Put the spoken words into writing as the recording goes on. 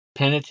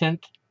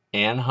Penitent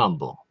and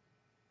humble.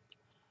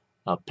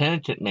 A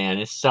penitent man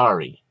is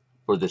sorry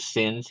for the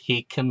sins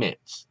he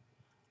commits,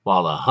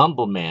 while a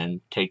humble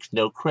man takes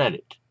no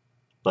credit,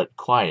 but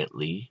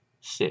quietly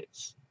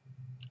sits.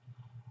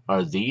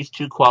 Are these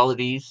two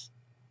qualities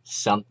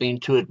something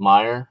to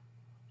admire?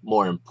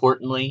 More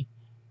importantly,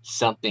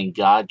 something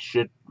God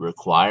should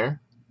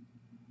require?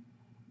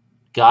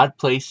 God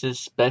places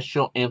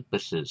special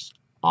emphasis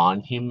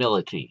on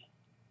humility.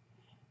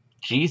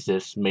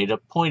 Jesus made a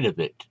point of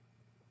it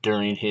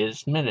during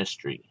his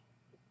ministry.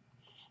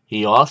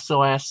 He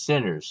also asked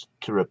sinners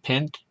to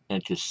repent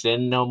and to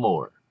sin no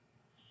more.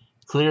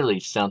 Clearly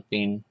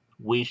something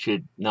we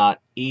should not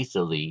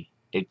easily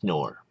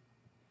ignore.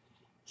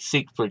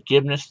 Seek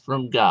forgiveness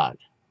from God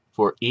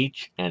for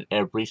each and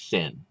every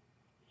sin.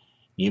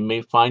 You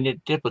may find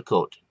it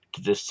difficult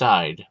to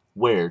decide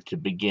where to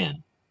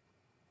begin.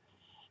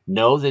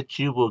 Know that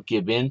you will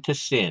give in to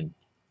sin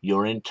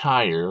your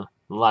entire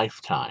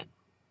lifetime.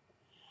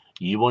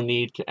 You will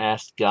need to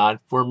ask God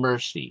for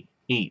mercy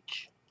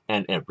each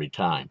and every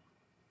time.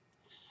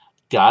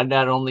 God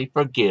not only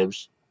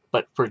forgives,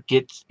 but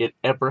forgets it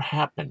ever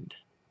happened.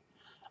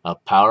 A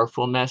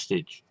powerful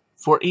message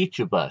for each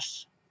of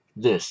us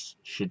this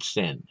should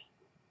send.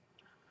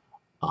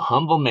 A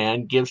humble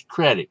man gives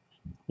credit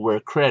where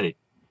credit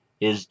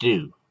is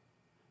due.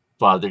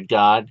 Father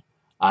God,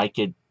 I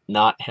could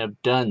not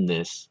have done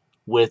this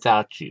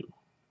without you.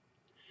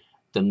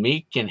 The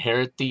meek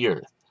inherit the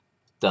earth.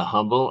 The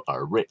humble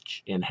are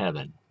rich in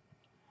heaven.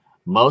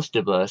 Most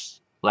of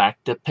us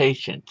lack the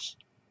patience,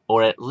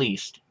 or at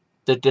least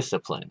the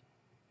discipline.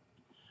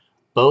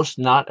 Boast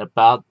not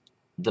about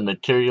the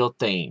material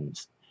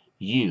things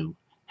you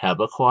have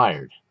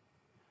acquired.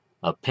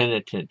 A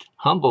penitent,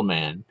 humble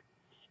man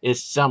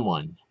is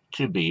someone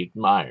to be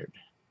admired.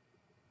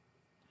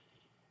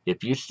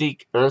 If you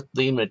seek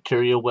earthly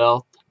material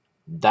wealth,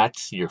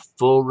 that's your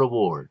full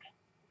reward.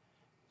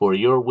 For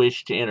your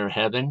wish to enter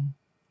heaven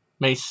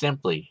may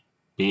simply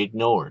be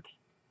ignored.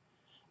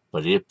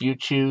 But if you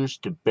choose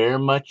to bear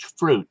much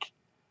fruit,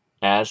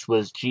 as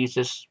was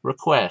Jesus'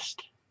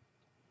 request,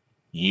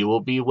 you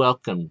will be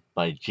welcomed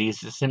by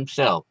Jesus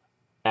himself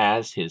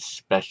as his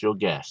special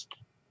guest.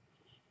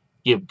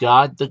 Give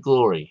God the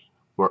glory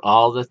for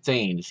all the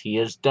things he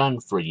has done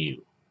for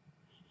you.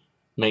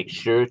 Make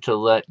sure to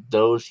let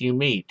those you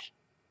meet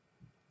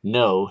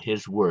know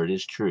his word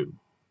is true.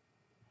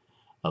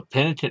 A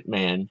penitent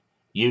man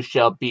you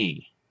shall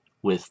be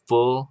with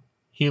full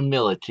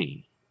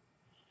humility.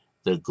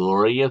 The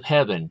glory of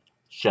heaven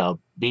shall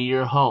be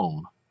your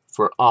home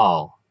for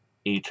all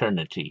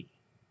eternity.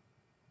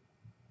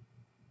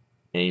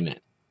 Amen.